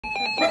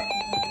The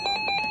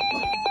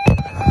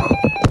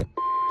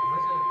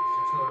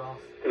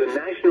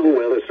National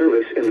Weather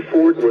Service in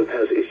Fort Worth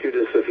has issued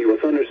a severe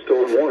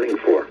thunderstorm warning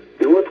for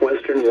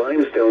northwestern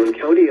Limestone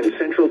County in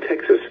central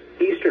Texas,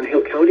 eastern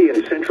Hill County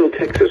in central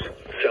Texas,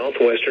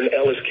 southwestern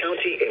Ellis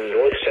County in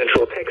north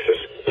central Texas,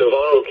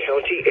 Navarro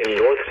County in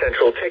north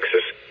central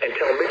Texas,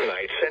 until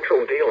midnight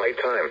Central Daylight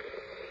Time.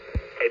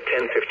 At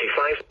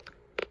 10:55,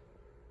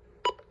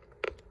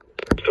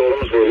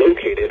 storms were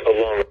located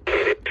along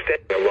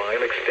a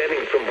line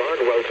extending from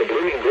Bardwell to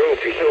Blooming Grove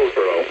to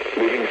Hillsboro,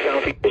 moving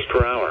southeast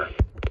per hour.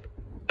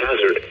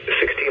 Hazard,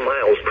 60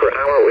 miles per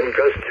hour wind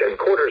gusts and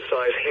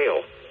quarter-size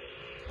hail.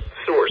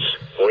 Source,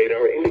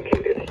 radar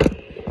indicated.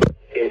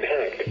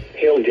 Impact,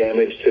 hail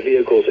damage to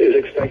vehicles is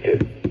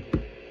expected.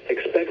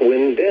 Expect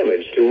wind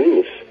damage to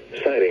roofs,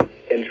 siding,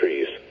 and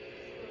trees.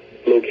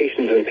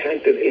 Locations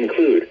impacted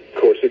include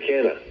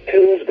Corsicana,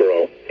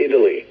 Hillsboro,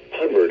 Italy,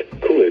 Hubbard,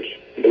 Coolidge,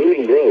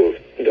 Blooming Grove,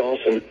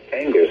 Dawson,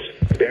 Angus,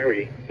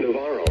 Barry,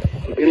 Navarro,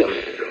 Bingham,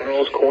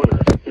 Carl's Corner,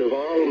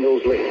 Navarro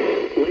Mills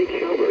Lake, Lake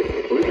Calvert,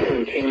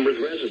 Richmond Chambers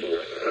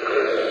Reservoir,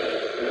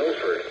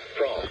 Milford,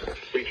 Frost,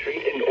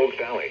 Retreat in Oak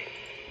Valley.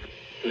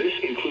 This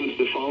includes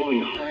the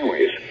following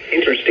highways: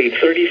 Interstate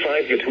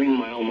 35 between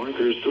mile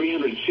markers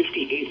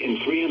 358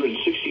 and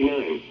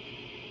 369.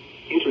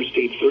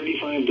 Interstate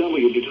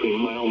 35W between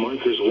mile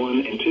markers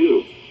 1 and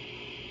 2.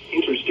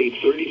 Interstate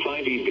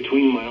 35E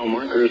between mile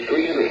markers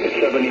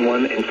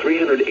 371 and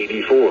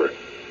 384.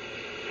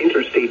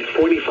 Interstate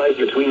 45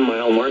 between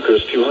mile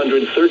markers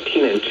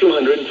 213 and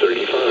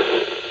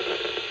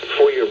 235.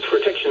 For your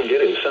protection,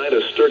 get inside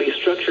a sturdy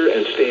structure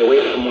and stay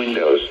away from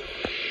windows.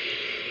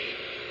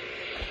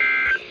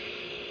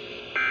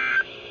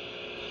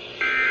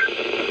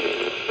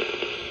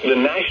 The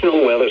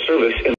National Weather Service in